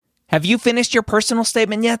Have you finished your personal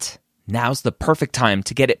statement yet? Now's the perfect time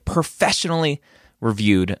to get it professionally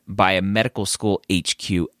reviewed by a medical school HQ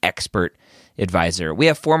expert advisor. We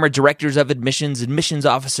have former directors of admissions, admissions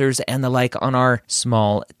officers, and the like on our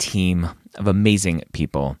small team of amazing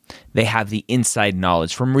people. They have the inside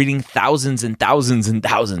knowledge from reading thousands and thousands and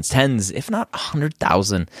thousands, tens, if not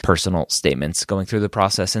 100,000 personal statements, going through the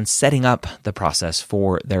process and setting up the process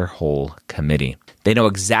for their whole committee. They know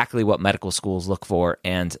exactly what medical schools look for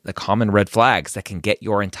and the common red flags that can get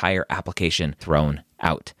your entire application thrown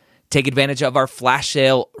out. Take advantage of our flash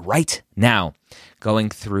sale right now, going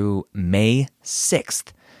through May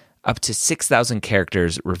 6th, up to 6,000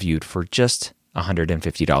 characters reviewed for just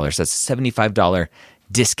 $150. That's a $75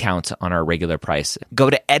 discount on our regular price. Go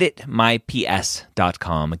to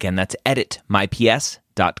editmyps.com. Again, that's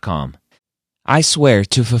editmyps.com. I swear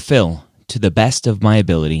to fulfill to the best of my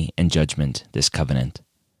ability and judgment this covenant.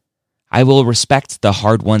 I will respect the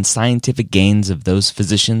hard-won scientific gains of those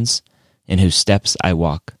physicians in whose steps I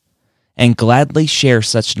walk, and gladly share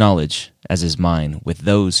such knowledge as is mine with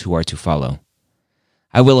those who are to follow.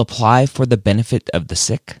 I will apply for the benefit of the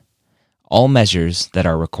sick all measures that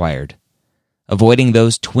are required, avoiding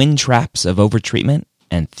those twin traps of overtreatment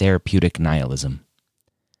and therapeutic nihilism.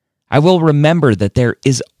 I will remember that there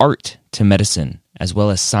is art to medicine as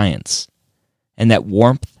well as science, and that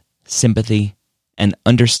warmth, sympathy, and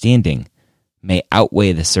understanding may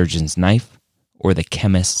outweigh the surgeon's knife or the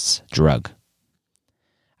chemist's drug.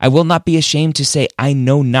 I will not be ashamed to say I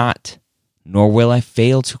know not, nor will I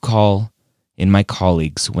fail to call in my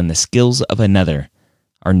colleagues when the skills of another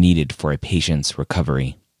are needed for a patient's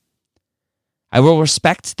recovery. I will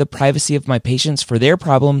respect the privacy of my patients, for their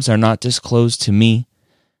problems are not disclosed to me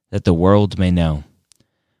that the world may know.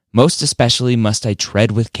 Most especially must I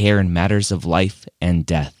tread with care in matters of life and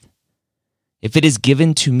death. If it is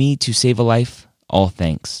given to me to save a life, all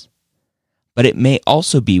thanks. But it may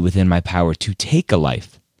also be within my power to take a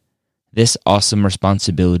life. This awesome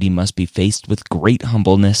responsibility must be faced with great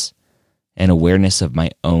humbleness and awareness of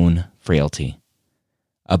my own frailty.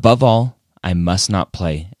 Above all, I must not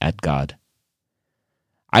play at God.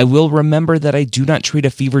 I will remember that I do not treat a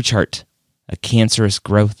fever chart, a cancerous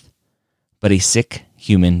growth, but a sick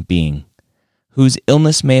human being, whose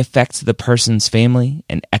illness may affect the person's family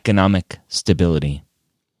and economic stability.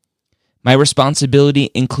 My responsibility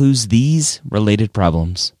includes these related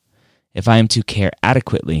problems if I am to care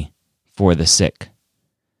adequately for the sick.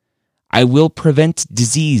 I will prevent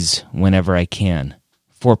disease whenever I can,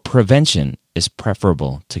 for prevention is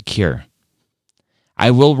preferable to cure.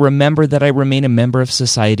 I will remember that I remain a member of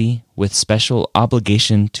society with special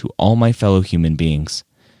obligation to all my fellow human beings,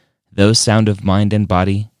 those sound of mind and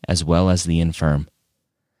body as well as the infirm.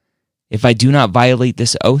 If I do not violate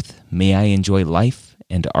this oath, may I enjoy life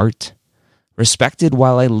and art, respected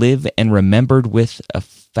while I live and remembered with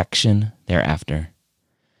affection thereafter.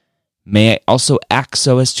 May I also act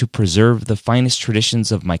so as to preserve the finest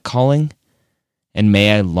traditions of my calling, and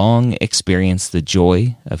may I long experience the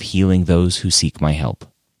joy of healing those who seek my help.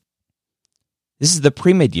 This is the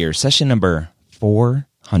Premed year, session number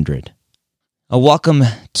 400. Welcome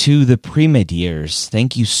to the Premed years.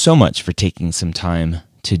 Thank you so much for taking some time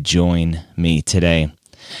to join me today.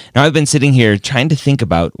 Now, I've been sitting here trying to think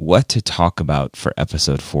about what to talk about for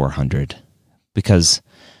episode 400, because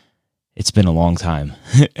it's been a long time,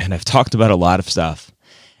 and I've talked about a lot of stuff,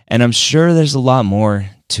 and I'm sure there's a lot more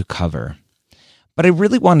to cover. But I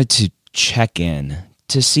really wanted to check in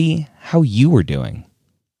to see how you were doing.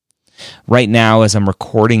 Right now, as I'm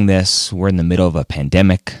recording this, we're in the middle of a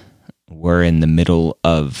pandemic. We're in the middle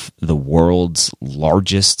of the world's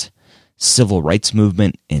largest civil rights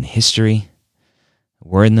movement in history.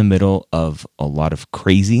 We're in the middle of a lot of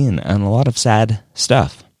crazy and a lot of sad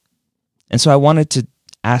stuff. And so I wanted to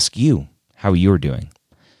ask you how you're doing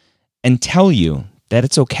and tell you that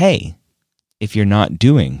it's okay if you're not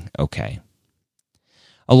doing okay.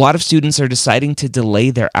 A lot of students are deciding to delay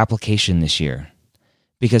their application this year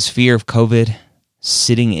because fear of COVID,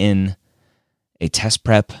 sitting in a test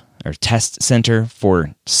prep or test center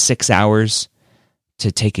for 6 hours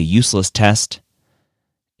to take a useless test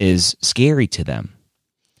is scary to them.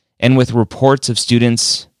 And with reports of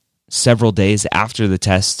students several days after the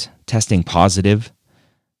test testing positive,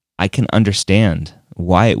 I can understand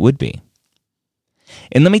why it would be.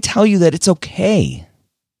 And let me tell you that it's okay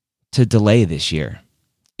to delay this year.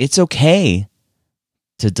 It's okay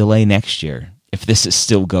to delay next year if this is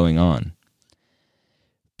still going on.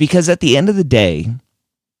 Because at the end of the day,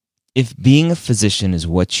 if being a physician is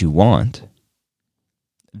what you want,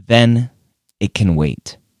 then it can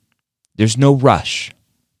wait. There's no rush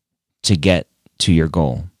to get to your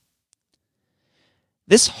goal.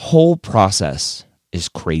 This whole process is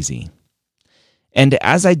crazy. And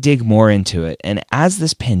as I dig more into it, and as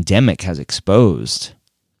this pandemic has exposed,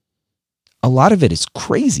 a lot of it is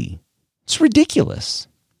crazy. It's ridiculous.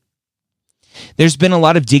 There's been a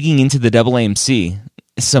lot of digging into the AAMC.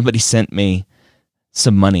 Somebody sent me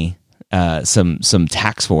some money, some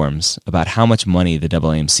tax forms about how much money the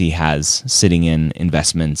AAMC has sitting in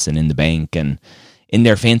investments and in the bank and in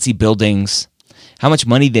their fancy buildings, how much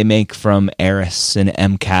money they make from ARIS and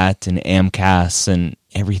MCAT and AMCAS and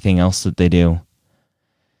everything else that they do.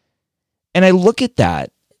 And I look at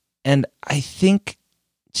that and I think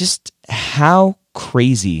just how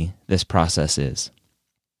crazy this process is.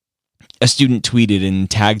 A student tweeted and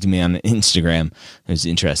tagged me on Instagram. It was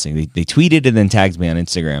interesting. They tweeted and then tagged me on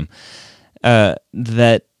Instagram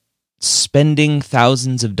that spending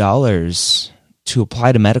thousands of dollars to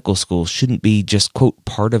apply to medical school shouldn't be just, quote,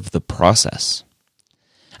 part of the process.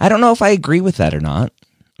 I don't know if I agree with that or not.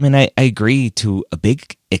 I mean, I agree to a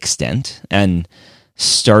big extent, and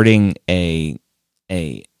starting a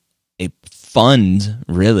fund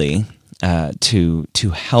really to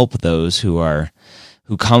help those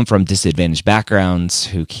who come from disadvantaged backgrounds,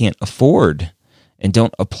 who can't afford and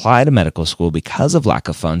don't apply to medical school because of lack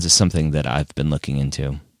of funds is something that I've been looking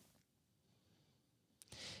into.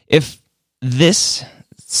 If this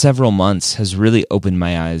several months has really opened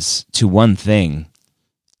my eyes to one thing,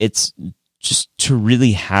 it's just to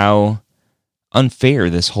really how unfair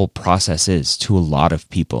this whole process is to a lot of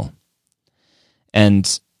people.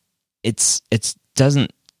 And it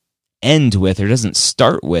doesn't end with or doesn't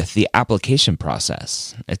start with the application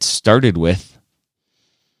process. It started with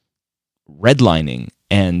redlining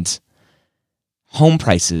and home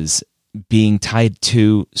prices being tied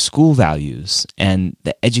to school values and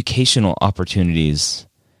the educational opportunities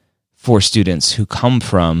for students who come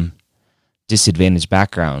from disadvantaged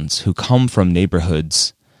backgrounds, who come from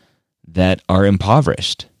neighborhoods that are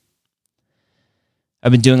impoverished.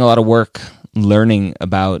 I've been doing a lot of work learning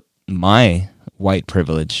about my white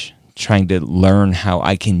privilege, trying to learn how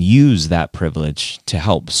I can use that privilege to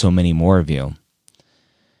help so many more of you.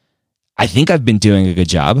 I think I've been doing a good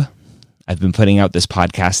job. I've been putting out this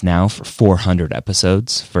podcast now for 400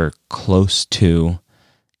 episodes for close to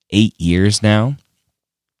 8 years now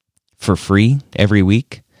for free every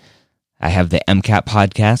week. I have the MCAT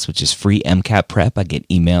podcast, which is free MCAT prep. I get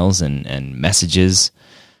emails and messages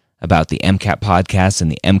about the MCAT podcast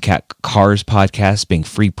and the MCAT Cars podcast being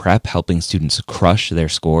free prep, helping students crush their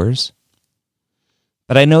scores.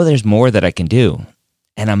 But I know there's more that I can do,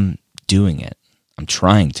 and I'm doing it. I'm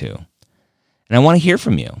trying to. And I want to hear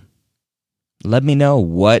from you. Let me know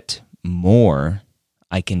what more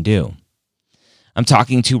I can do. I'm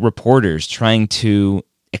talking to reporters trying to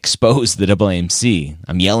expose the AAMC.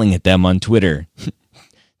 I'm yelling at them on Twitter,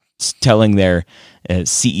 telling their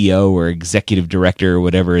CEO or executive director or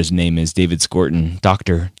whatever his name is, David Skorton,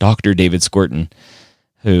 Dr. David Skorton,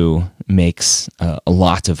 who makes a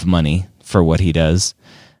lot of money for what he does,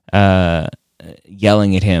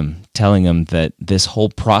 yelling at him, telling him that this whole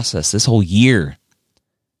process, this whole year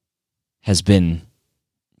has been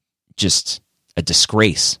just a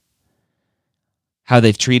disgrace. How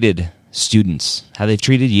they've treated students, how they've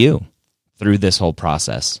treated you through this whole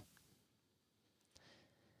process.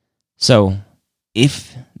 So,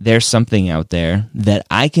 if there's something out there that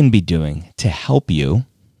I can be doing to help you,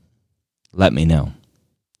 let me know.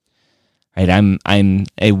 Right, I'm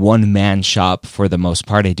a one-man shop for the most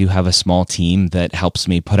part. I do have a small team that helps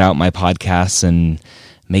me put out my podcasts and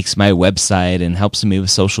makes my website and helps me with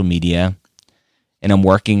social media. And I'm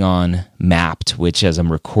working on Mapped, which as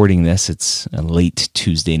I'm recording this, it's a late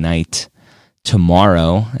Tuesday night.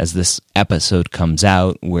 Tomorrow, as this episode comes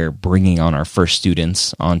out, we're bringing on our first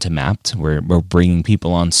students onto Mapped. We're bringing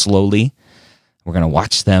people on slowly. We're going to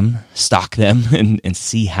watch them, stalk them, and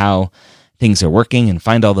see how things are working and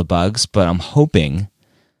find all the bugs. But I'm hoping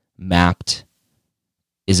Mapped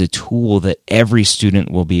is a tool that every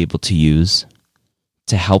student will be able to use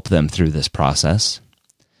to help them through this process.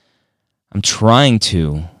 I'm trying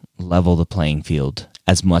to level the playing field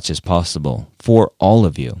as much as possible for all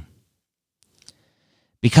of you.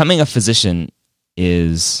 Becoming a physician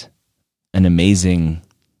is an amazing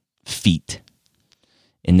feat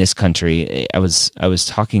in this country. I was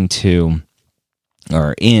talking to,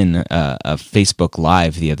 or in a Facebook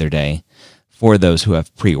Live the other day for those who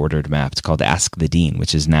have pre-ordered Mapped, called Ask the Dean,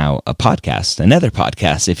 which is now a podcast, another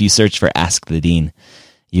podcast. If you search for Ask the Dean,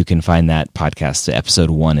 you can find that podcast. Episode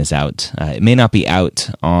 1 is out. It may not be out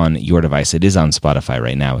on your device. It is on Spotify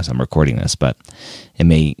right now as I'm recording this, but it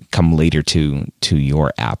may come later to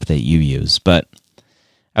your app that you use. But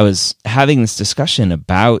I was having this discussion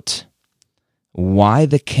about why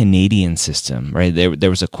the Canadian system, right? There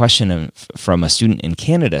was a question from a student in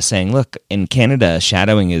Canada saying, look, in Canada,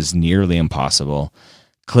 shadowing is nearly impossible.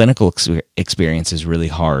 Clinical experience is really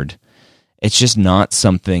hard. It's just not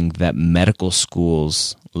something that medical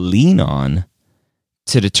schools lean on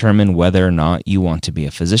to determine whether or not you want to be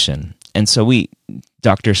a physician. And so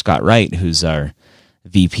Dr. Scott Wright, who's our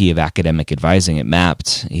VP of Academic Advising at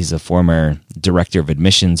MAPT, he's a former director of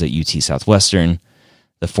admissions at UT Southwestern,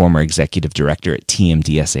 the former executive director at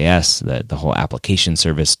TMDSAS, the whole application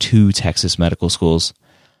service to Texas medical schools.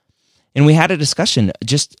 And we had a discussion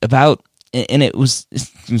just about, and it was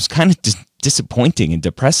kind of disappointing and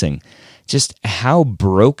depressing, just how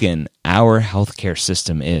broken our healthcare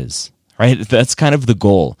system is, right? That's kind of the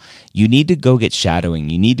goal. You need to go get shadowing.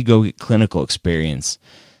 You need to go get clinical experience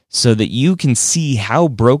so that you can see how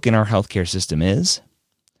broken our healthcare system is,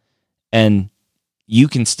 and you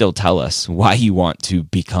can still tell us why you want to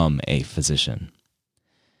become a physician.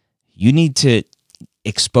 You need to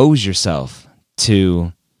expose yourself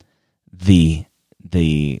to the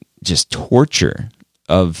just torture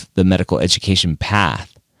of the medical education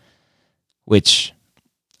path, which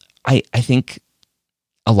I think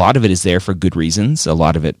a lot of it is there for good reasons. A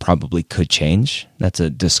lot of it probably could change. That's a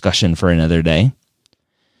discussion for another day.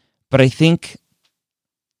 But I think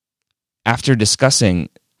after discussing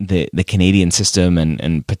the Canadian system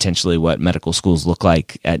and potentially what medical schools look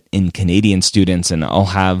like in Canadian students, and I'll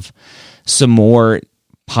have some more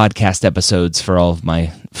podcast episodes for all of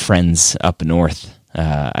my friends up north.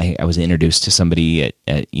 I was introduced to somebody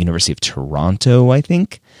at University of Toronto, I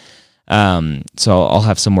think. So I'll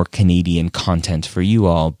have some more Canadian content for you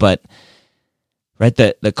all. But right,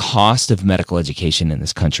 the cost of medical education in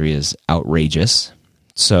this country is outrageous.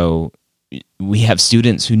 So we have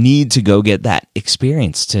students who need to go get that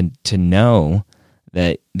experience to know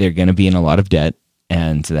that they're going to be in a lot of debt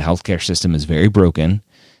and the healthcare system is very broken.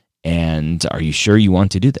 And are you sure you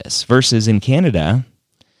want to do this? Versus in Canada,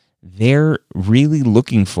 they're really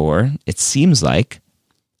looking for, it seems like,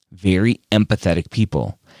 very empathetic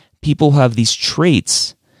people. People who have these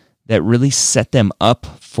traits that really set them up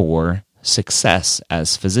for success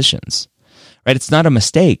as physicians. Right? It's not a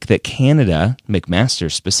mistake that Canada,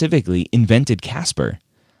 McMaster specifically, invented Casper.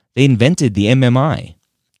 They invented the MMI.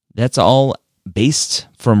 That's all based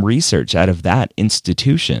from research out of that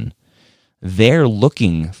institution. They're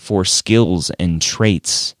looking for skills and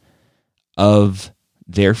traits of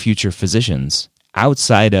their future physicians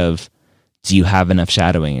outside of, do you have enough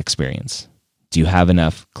shadowing experience? Do you have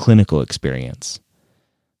enough clinical experience?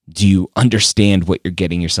 Do you understand what you're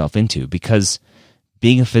getting yourself into? Because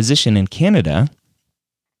being a physician in Canada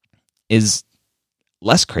is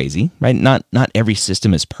less crazy, right? Not every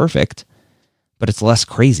system is perfect, but it's less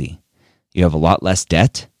crazy. You have a lot less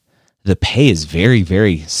debt. The pay is very,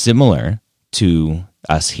 very similar to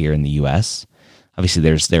us here in the U.S. Obviously,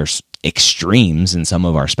 there's extremes in some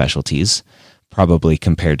of our specialties, probably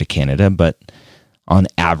compared to Canada, but on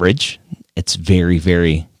average, it's very,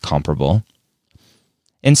 very comparable.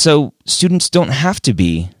 And so students don't have to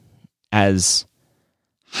be as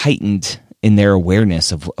heightened in their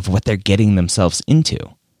awareness of what they're getting themselves into.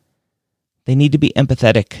 They need to be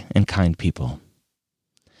empathetic and kind people.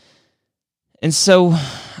 And so,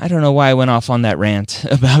 I don't know why I went off on that rant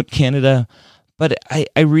about Canada, but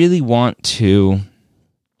I really want to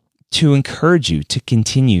encourage you to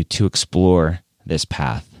continue to explore this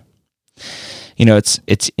path. You know,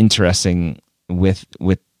 it's interesting with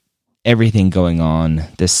everything going on,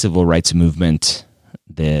 the civil rights movement,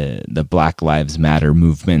 the Black Lives Matter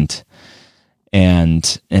movement,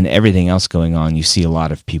 and everything else going on. You see a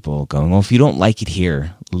lot of people going, well, if you don't like it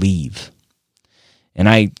here, leave. And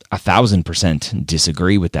I 1,000%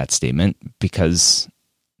 disagree with that statement, because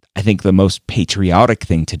I think the most patriotic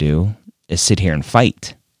thing to do is sit here and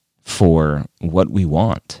fight for what we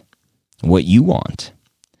want, what you want.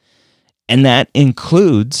 And that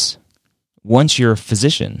includes, once you're a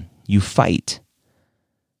physician, you fight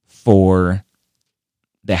for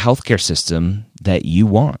the healthcare system that you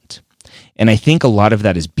want. And I think a lot of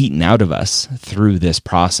that is beaten out of us through this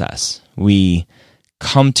process. We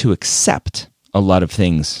come to accept a lot of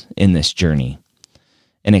things in this journey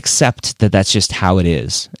and accept that that's just how it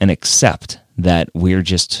is, and accept that we're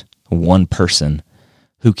just one person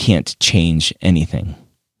who can't change anything.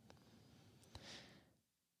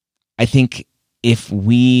 I think if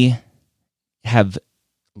we have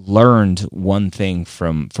learned one thing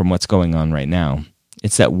from what's going on right now,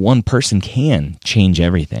 it's that one person can change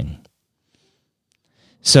everything.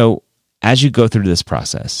 So as you go through this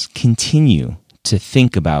process, continue to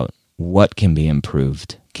think about what can be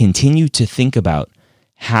improved. Continue to think about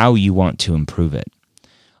how you want to improve it.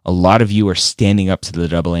 A lot of you are standing up to the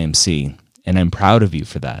AAMC, and I'm proud of you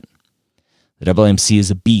for that. The AAMC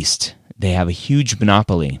is a beast. They have a huge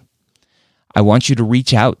monopoly. I want you to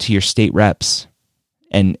reach out to your state reps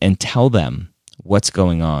and tell them what's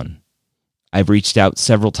going on. I've reached out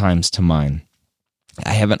several times to mine.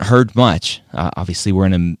 I haven't heard much. Obviously, we're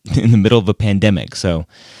in the middle of a pandemic, so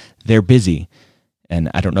they're busy. And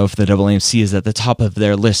I don't know if the AAMC is at the top of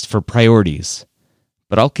their list for priorities.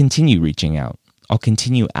 But I'll continue reaching out. I'll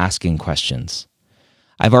continue asking questions.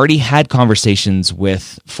 I've already had conversations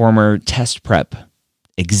with former test prep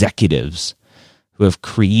executives who have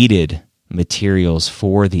created materials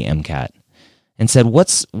for the MCAT and said,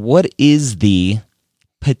 what is the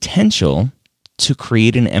potential to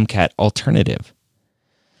create an MCAT alternative?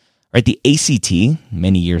 Right, the ACT,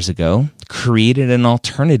 many years ago, created an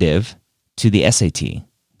alternative to the SAT.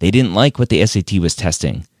 They didn't like what the SAT was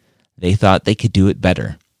testing. They thought they could do it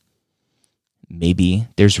better. Maybe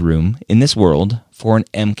there's room in this world for an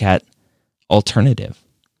MCAT alternative.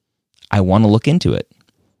 I want to look into it.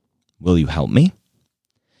 Will you help me?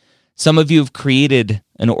 Some of you have created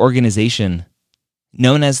an organization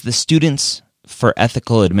known as the Students for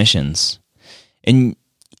Ethical Admissions, and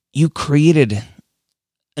you created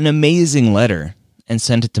an amazing letter and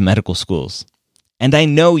sent it to medical schools. And I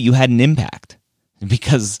know you had an impact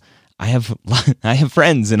because I have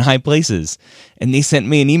friends in high places, and they sent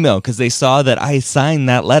me an email because they saw that I signed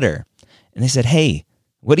that letter. And they said, "Hey,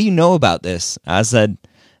 what do you know about this?" I said,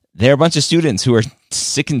 "There are a bunch of students who are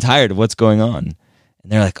sick and tired of what's going on."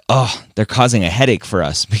 And they're like, "Oh, they're causing a headache for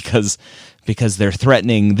us because they're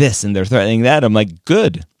threatening this and they're threatening that." I'm like,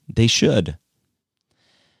 "Good, they should."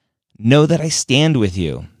 Know that I stand with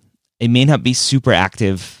you. It may not be super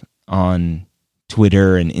active on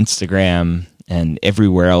Twitter and Instagram and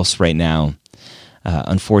everywhere else right now.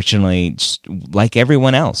 Unfortunately, just like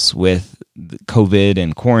everyone else with COVID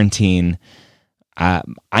and quarantine,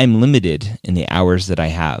 I'm limited in the hours that I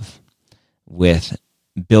have with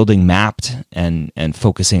building Mapped and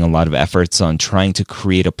focusing a lot of efforts on trying to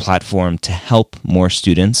create a platform to help more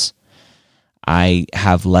students. I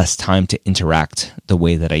have less time to interact the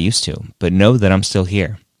way that I used to, but know that I'm still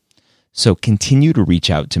here. So continue to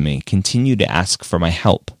reach out to me, continue to ask for my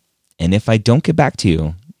help. And if I don't get back to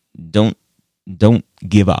you, don't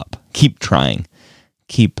give up. Keep trying.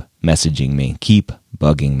 Keep messaging me. Keep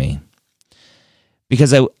bugging me.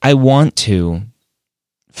 Because I want to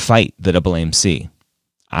fight the AAMC.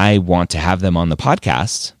 I want to have them on the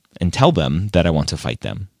podcast and tell them that I want to fight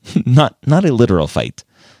them. Not a literal fight,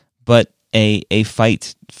 but a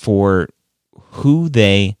fight for who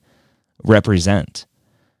they represent.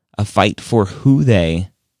 A fight for who they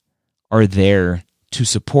are there to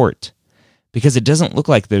support. Because it doesn't look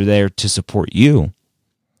like they're there to support you.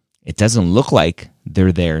 It doesn't look like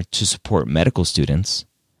they're there to support medical students.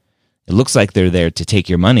 It looks like they're there to take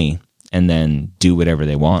your money and then do whatever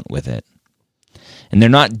they want with it. And they're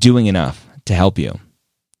not doing enough to help you.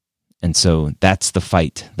 And so that's the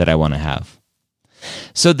fight that I want to have.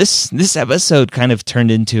 So this episode kind of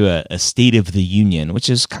turned into a State of the Union, which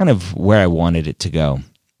is kind of where I wanted it to go.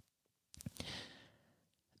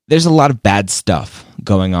 There's a lot of bad stuff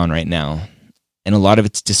going on right now, and a lot of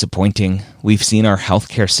it's disappointing. We've seen our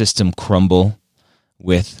healthcare system crumble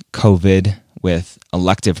with COVID, with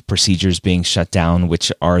elective procedures being shut down,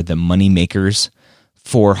 which are the money makers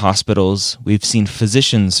for hospitals. We've seen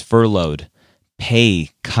physicians furloughed, pay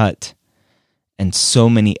cut, and so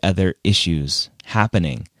many other issues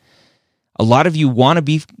happening. A lot of you want to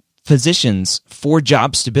be physicians for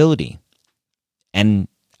job stability, and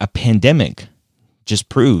a pandemic just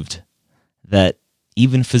proved that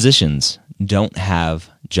even physicians don't have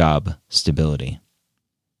job stability.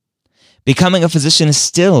 Becoming a physician is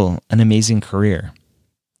still an amazing career.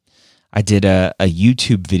 I did a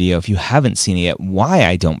YouTube video, if you haven't seen it yet, why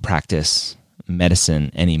I don't practice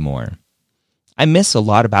medicine anymore. I miss a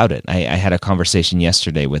lot about it. I had a conversation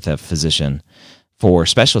yesterday with a physician for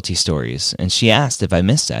Specialty Stories, and she asked if I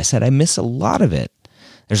missed it. I said, I miss a lot of it.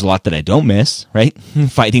 There's a lot that I don't miss, right?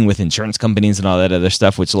 Fighting with insurance companies and all that other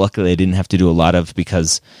stuff, which luckily I didn't have to do a lot of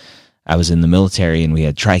because I was in the military and we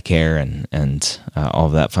had TRICARE and all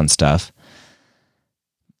of that fun stuff.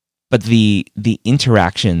 But the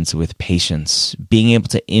interactions with patients, being able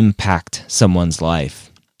to impact someone's life,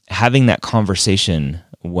 having that conversation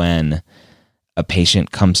when a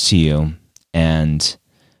patient comes to you and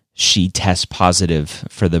she tests positive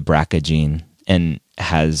for the BRCA gene and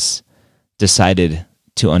has decided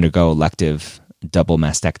to undergo elective double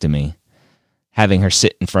mastectomy, having her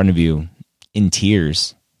sit in front of you in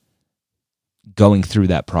tears, going through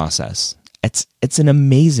that process. It's an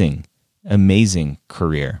amazing, amazing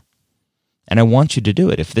career. And I want you to do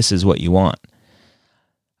it if this is what you want.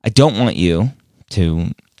 I don't want you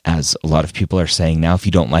to, as a lot of people are saying now, if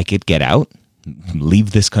you don't like it, get out,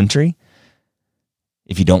 leave this country.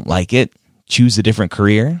 If you don't like it, choose a different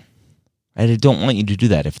career. I don't want you to do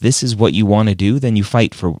that. If this is what you want to do, then you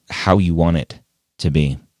fight for how you want it to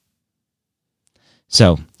be.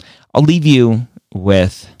 So I'll leave you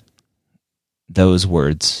with those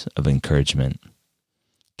words of encouragement.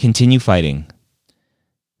 Continue fighting.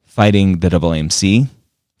 Fighting the AAMC.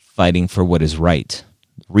 Fighting for what is right.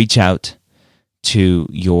 Reach out to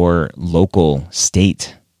your local,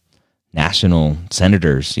 state, national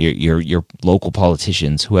senators, your local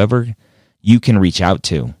politicians, whoever you can reach out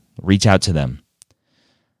to them.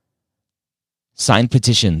 Sign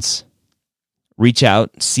petitions. Reach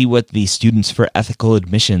out, see what the Students for Ethical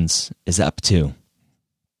Admissions is up to.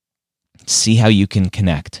 See how you can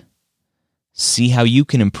connect. See how you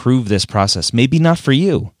can improve this process. Maybe not for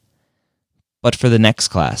you, but for the next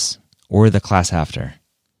class or the class after.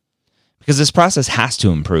 Because this process has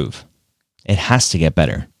to improve. It has to get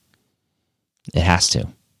better. It has to.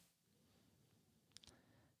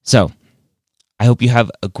 So, I hope you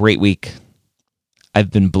have a great week.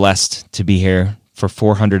 I've been blessed to be here for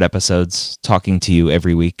 400 episodes, talking to you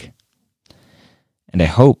every week. And I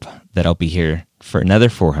hope that I'll be here for another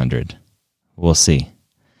 400. We'll see.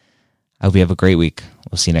 I hope you have a great week.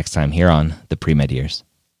 We'll see you next time here on the Premed Years.